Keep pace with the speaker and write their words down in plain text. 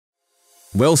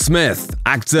Will Smith,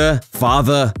 actor,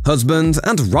 father, husband,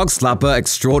 and rock slapper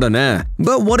extraordinaire.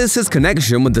 But what is his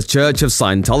connection with the Church of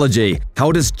Scientology?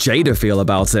 How does Jada feel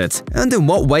about it? And in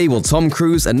what way will Tom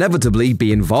Cruise inevitably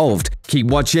be involved? Keep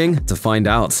watching to find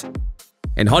out.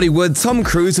 In Hollywood, Tom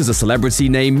Cruise is a celebrity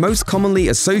name most commonly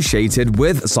associated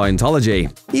with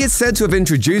Scientology. He is said to have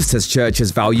introduced his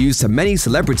church's values to many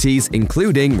celebrities,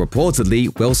 including,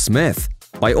 reportedly, Will Smith.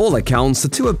 By all accounts, the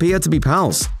two appear to be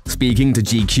pals. Speaking to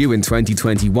GQ in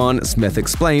 2021, Smith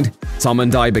explained, "Tom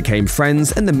and I became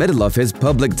friends in the middle of his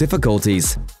public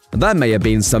difficulties." That may have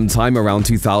been sometime around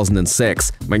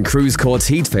 2006, when Cruise caught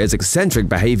heat for his eccentric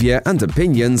behavior and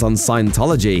opinions on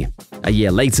Scientology. A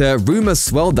year later, rumors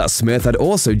swelled that Smith had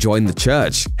also joined the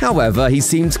church. However, he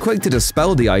seemed quick to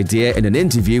dispel the idea in an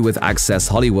interview with Access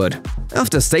Hollywood.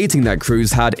 After stating that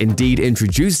Cruise had indeed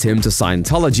introduced him to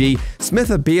Scientology,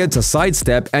 Smith appeared to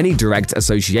sidestep any direct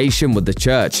association with the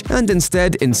church and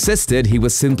instead insisted he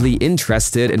was simply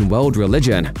interested in world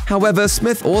religion. However,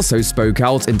 Smith also spoke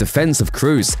out in defense of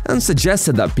Cruise and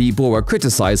suggested that people were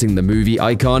criticizing the movie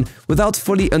icon without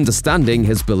fully understanding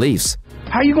his beliefs.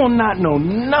 How you gonna not know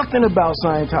nothing about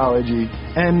Scientology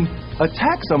and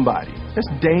attack somebody? It's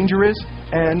dangerous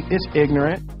and it's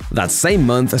ignorant. That same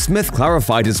month, Smith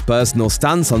clarified his personal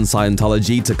stance on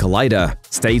Scientology to Collider,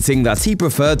 stating that he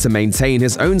preferred to maintain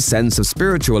his own sense of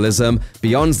spiritualism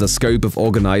beyond the scope of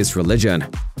organized religion.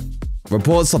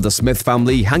 Reports of the Smith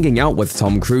family hanging out with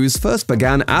Tom Cruise first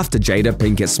began after Jada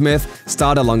Pinkett Smith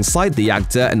starred alongside the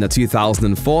actor in the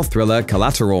 2004 thriller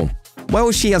Collateral.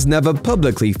 While she has never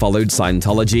publicly followed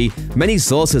Scientology, many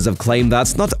sources have claimed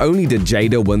that not only did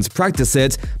Jada once practice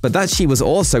it, but that she was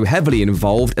also heavily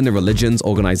involved in the religion's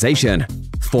organization.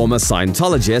 Former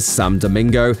Scientologist Sam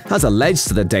Domingo has alleged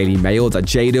to the Daily Mail that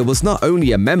Jada was not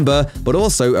only a member, but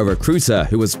also a recruiter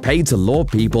who was paid to lure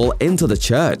people into the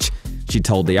church. She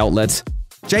told the outlet,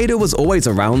 "Jada was always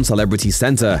around Celebrity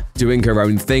Center, doing her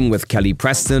own thing with Kelly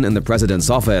Preston in the president's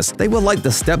office. They were like the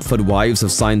Stepford wives of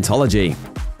Scientology."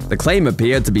 The claim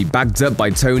appeared to be backed up by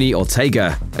Tony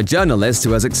Ortega, a journalist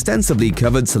who has extensively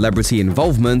covered celebrity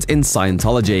involvement in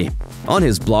Scientology. On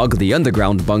his blog, The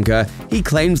Underground Bunker, he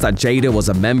claims that Jada was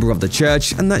a member of the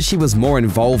church and that she was more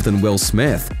involved than Will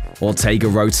Smith. Ortega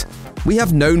wrote, "We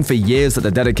have known for years that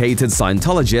the dedicated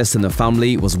Scientologist in the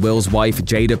family was Will's wife,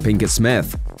 Jada Pinkett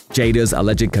Smith." Jada's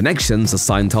alleged connections to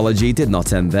Scientology did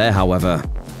not end there, however.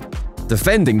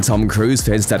 Defending Tom Cruise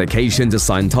for his dedication to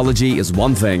Scientology is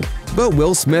one thing, but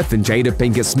Will Smith and Jada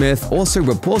Pinkett Smith also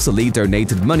reportedly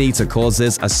donated money to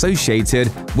causes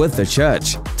associated with the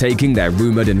church, taking their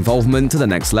rumored involvement to the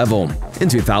next level. In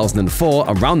 2004,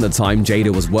 around the time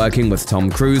Jada was working with Tom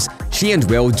Cruise, she and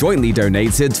Will jointly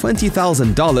donated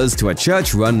 $20,000 to a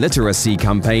church-run literacy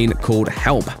campaign called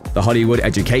HELP. The Hollywood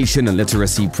Education and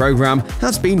Literacy Program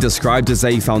has been described as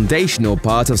a foundational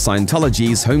part of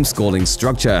Scientology's homeschooling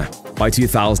structure. By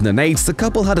 2008, the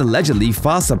couple had allegedly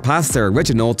far surpassed their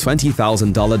original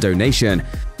 $20,000 donation,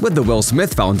 with the Will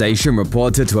Smith Foundation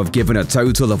reported to have given a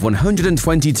total of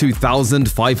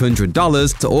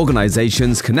 $122,500 to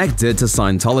organizations connected to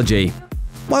Scientology.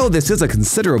 While this is a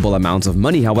considerable amount of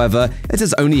money, however, it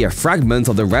is only a fragment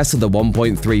of the rest of the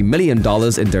 $1.3 million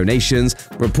in donations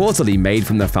reportedly made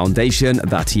from the foundation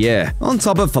that year. On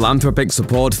top of philanthropic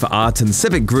support for art and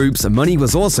civic groups, money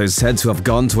was also said to have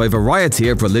gone to a variety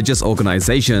of religious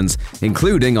organizations,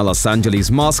 including a Los Angeles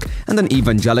mosque and an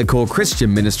evangelical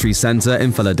Christian ministry center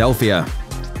in Philadelphia.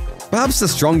 Perhaps the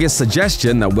strongest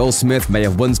suggestion that Will Smith may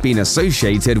have once been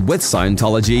associated with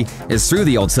Scientology is through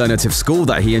the alternative school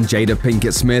that he and Jada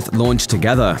Pinkett Smith launched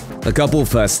together. The couple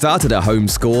first started a home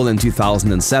school in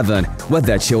 2007, with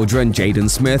their children Jaden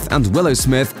Smith and Willow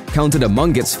Smith counted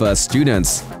among its first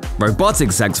students.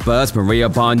 Robotics expert Maria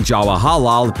Ban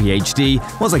Jawaharlal, PhD,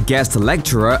 was a guest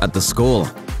lecturer at the school,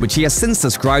 which he has since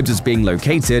described as being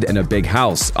located in a big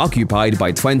house, occupied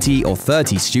by 20 or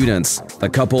 30 students. The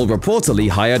couple reportedly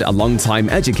hired a longtime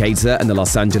educator in the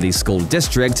Los Angeles School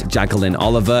District, Jacqueline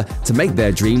Oliver, to make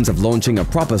their dreams of launching a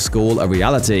proper school a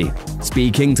reality.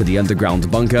 Speaking to the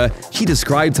Underground Bunker, she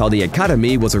described how the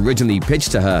academy was originally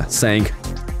pitched to her, saying,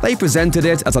 "They presented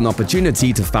it as an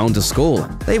opportunity to found a school.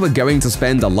 They were going to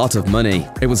spend a lot of money.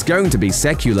 It was going to be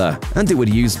secular, and it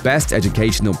would use best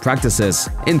educational practices."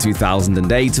 In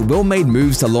 2008, Will made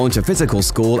moves to launch a physical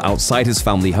school outside his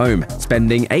family home,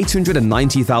 spending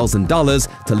 $890,000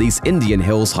 to lease Indian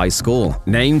Hills High School.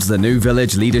 Named the New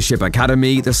Village Leadership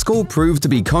Academy, the school proved to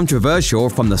be controversial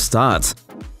from the start.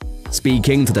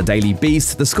 Speaking to the Daily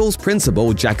Beast, the school's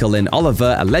principal, Jacqueline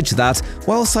Oliver, alleged that,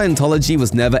 while Scientology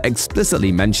was never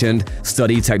explicitly mentioned,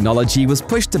 study technology was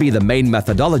pushed to be the main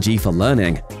methodology for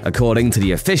learning. According to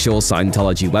the official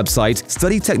Scientology website,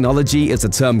 study technology is a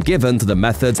term given to the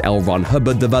methods L. Ron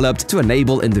Hubbard developed to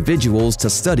enable individuals to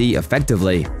study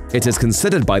effectively. It is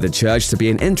considered by the church to be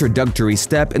an introductory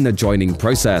step in the joining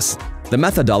process. The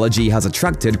methodology has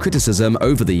attracted criticism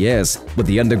over the years, with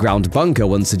the underground bunker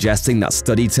once suggesting that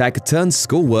study tech turns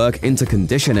schoolwork into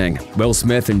conditioning. Will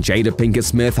Smith and Jada Pinkett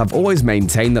Smith have always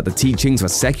maintained that the teachings were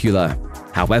secular.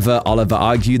 However, Oliver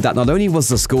argued that not only was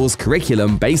the school's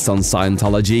curriculum based on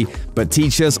Scientology, but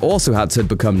teachers also had to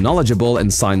become knowledgeable in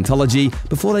Scientology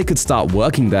before they could start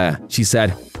working there. She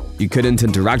said, "You couldn't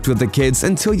interact with the kids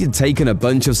until you'd taken a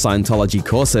bunch of Scientology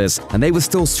courses, and they were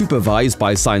still supervised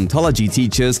by Scientology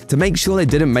teachers to make sure they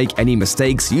didn't make any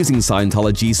mistakes using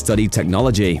Scientology study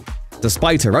technology."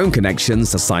 Despite her own connections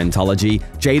to Scientology,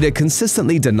 Jada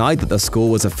consistently denied that the school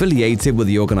was affiliated with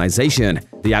the organization,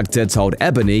 the actor told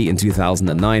Ebony in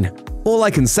 2009. "All I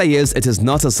can say is it is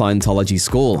not a Scientology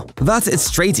school. That it's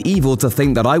straight evil to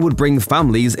think that I would bring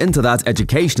families into that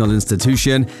educational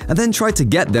institution and then try to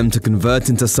get them to convert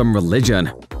into some religion."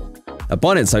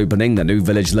 Upon its opening, the New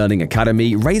Village Learning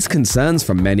Academy raised concerns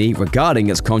from many regarding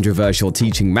its controversial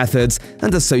teaching methods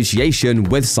and association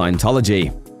with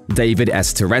Scientology. David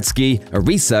S. Turetsky, a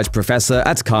research professor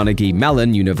at Carnegie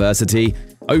Mellon University,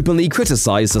 openly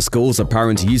criticized the school's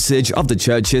apparent usage of the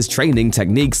church's training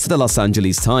techniques to the Los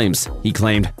Angeles Times. He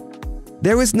claimed,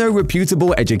 "There is no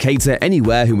reputable educator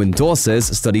anywhere who endorses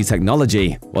study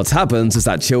technology. What happens is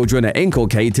that children are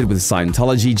inculcated with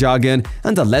Scientology jargon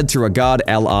and are led to regard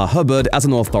L.R. Hubbard as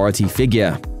an authority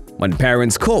figure. When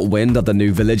parents caught wind of the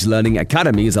New Village Learning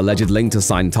Academy's alleged link to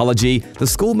Scientology, the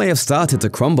school may have started to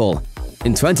crumble."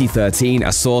 In 2013,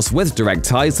 a source with direct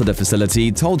ties to the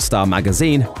facility told Star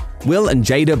magazine, "Will and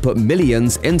Jada put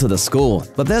millions into the school,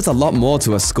 but there's a lot more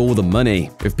to a school than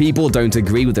money. If people don't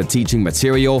agree with the teaching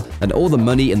material, then all the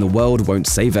money in the world won't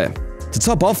save it." To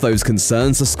top off those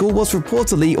concerns, the school was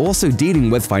reportedly also dealing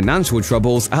with financial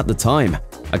troubles at the time.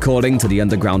 According to the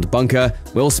underground bunker,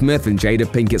 Will Smith and Jada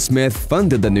Pinkett Smith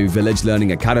funded the New Village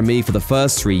Learning Academy for the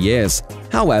first 3 years.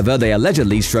 However, they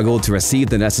allegedly struggled to receive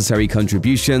the necessary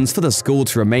contributions for the school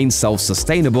to remain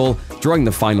self-sustainable during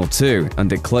the final 2,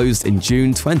 and it closed in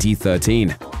June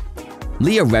 2013.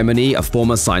 Leah Remini, a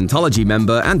former Scientology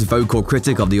member and vocal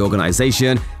critic of the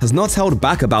organization, has not held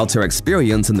back about her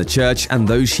experience in the church and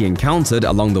those she encountered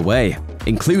along the way,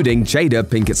 including Jada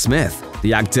Pinkett Smith.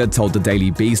 The actor told the Daily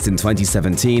Beast in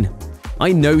 2017,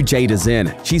 "I know Jada's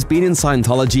in. She's been in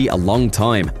Scientology a long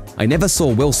time. I never saw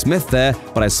Will Smith there,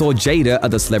 but I saw Jada at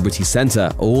the Celebrity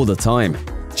Center all the time."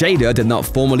 Jada did not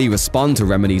formally respond to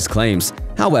Remini's claims.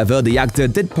 However, the actor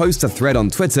did post a thread on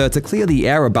Twitter to clear the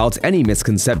air about any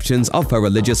misconceptions of her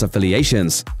religious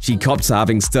affiliations. She copped to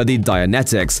having studied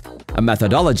Dianetics, a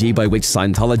methodology by which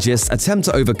Scientologists attempt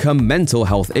to overcome mental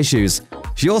health issues.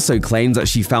 She also claimed that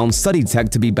she found study tech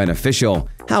to be beneficial.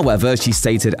 However, she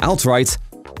stated outright,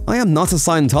 "I am not a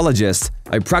Scientologist.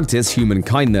 I practice human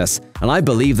kindness, and I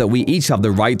believe that we each have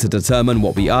the right to determine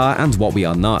what we are and what we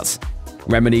are not."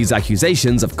 Remini's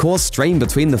accusations, of course, strained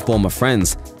between the former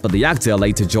friends, but the actor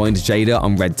later joined Jada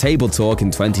on Red Table Talk in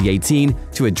 2018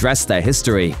 to address their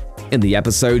history. In the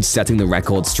episode Setting the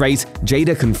Record Straight,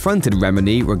 Jada confronted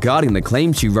Remini regarding the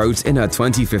claim she wrote in her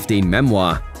 2015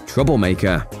 memoir,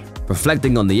 Troublemaker.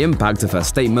 Reflecting on the impact of her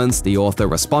statements, the author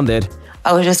responded,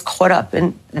 "I was just caught up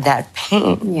in that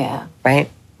pain." Yeah. Right?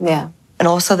 Yeah. And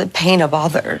also the pain of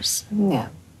others. Yeah.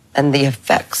 And the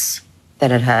effects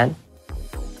that it had.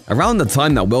 Around the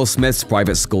time that Will Smith's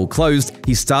private school closed,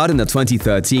 he starred in the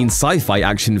 2013 sci-fi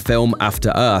action film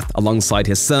After Earth alongside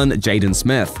his son Jaden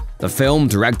Smith. The film,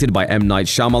 directed by M. Night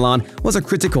Shyamalan, was a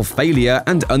critical failure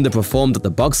and underperformed at the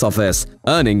box office,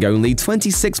 earning only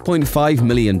 $26.5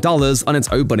 million on its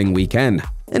opening weekend.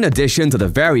 In addition to the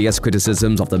various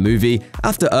criticisms of the movie,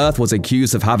 After Earth was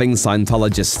accused of having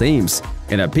Scientologist themes.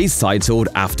 In a piece titled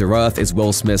After Earth is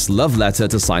Will Smith's love letter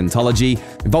to Scientology,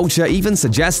 Vulture even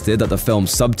suggested that the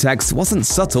film's subtext wasn't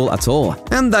subtle at all,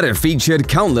 and that it featured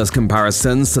countless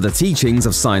comparisons to the teachings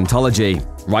of Scientology.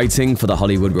 Writing for The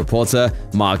Hollywood Reporter,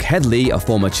 Mark Headley, a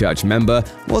former church member,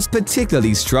 was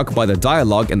particularly struck by the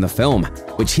dialogue in the film,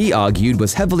 which he argued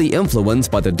was heavily influenced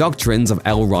by the doctrines of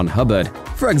L. Ron Hubbard.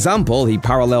 For example, he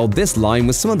paralleled this line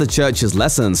with some of the church's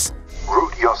lessons.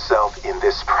 Root yourself in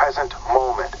this present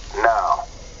moment now.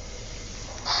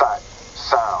 Sight,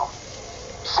 sound,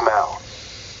 smell.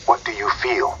 What do you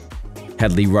feel?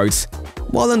 Headley wrote,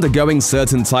 "While undergoing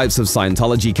certain types of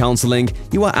Scientology counseling,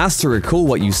 you are asked to recall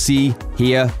what you see,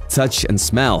 hear, touch, and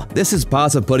smell. This is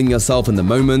part of putting yourself in the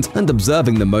moment and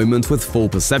observing the moment with full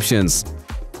perceptions.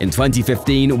 In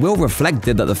 2015, Will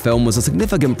reflected that the film was a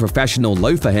significant professional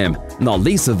low for him, not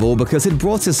least of all because he'd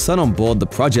brought his son on board the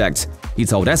project. He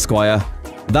told Esquire,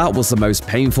 "That was the most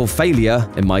painful failure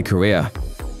in my career."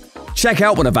 Check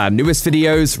out one of our newest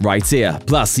videos right here.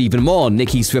 Plus, even more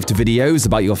Nicki Swift videos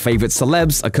about your favorite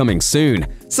celebs are coming soon.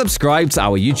 Subscribe to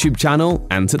our YouTube channel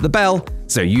and hit the bell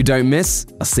so you don't miss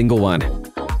a single one.